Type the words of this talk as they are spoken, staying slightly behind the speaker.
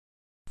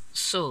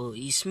So,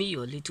 it's me,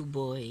 your little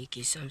boy,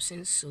 AK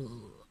Samson. So,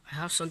 I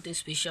have something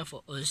special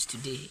for us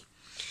today.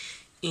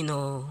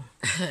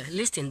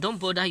 Listen, don't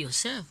bother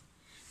yourself,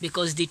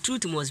 because the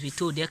truth must be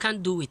told. They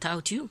can't do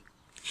without you.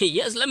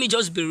 Yes, let me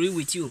just be real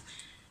with you.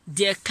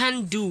 They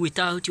can't do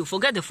without you.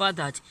 Forget the fact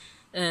that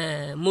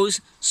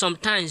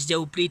sometimes they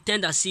will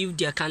pretend as if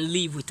they can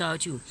live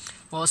without you,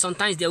 or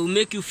sometimes they will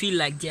make you feel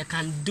like they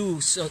can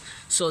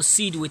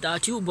succeed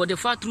without you. But the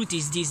fact truth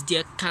is this: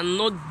 they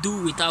cannot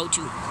do without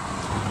you.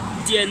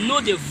 They know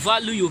the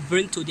value you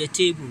bring to the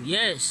table.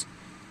 Yes,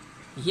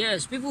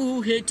 people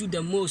who hate you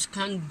the most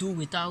can't do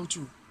without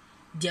you.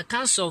 They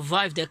can't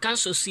survive, they can't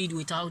succeed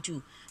without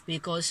you,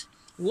 because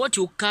what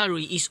you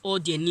carry is all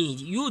they need.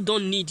 You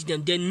don't need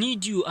them. They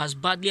need you as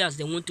badly as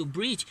they want to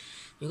breathe.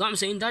 You know what I'm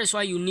saying? That is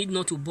why you need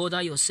not to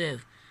bother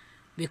yourself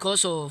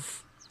because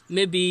of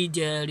maybe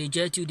they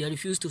reject you, they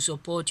refuse to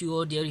support you,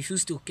 or they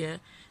refuse to care,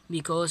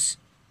 because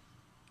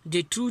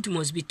the truth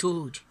must be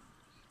told.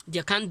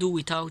 They can't do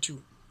without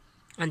you,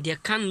 and they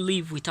can't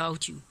live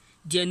without you.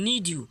 They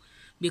need you,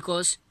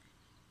 because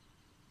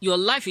your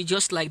life is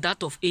just like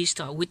that of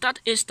Esther. Without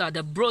Esther,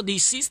 the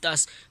brothers,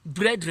 sisters,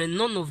 brethren,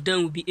 none of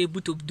them will be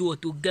able to do or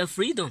to get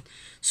freedom.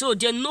 So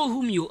they know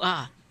whom you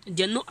are.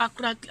 They know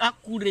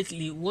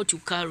accurately what you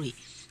carry.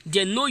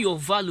 They know your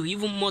value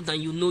even more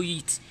than you know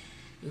it.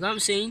 You know what I'm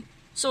saying?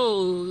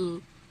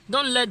 So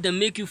don't let them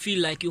make you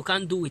feel like you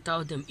can't do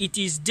without them. It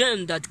is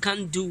them that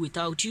can't do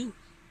without you.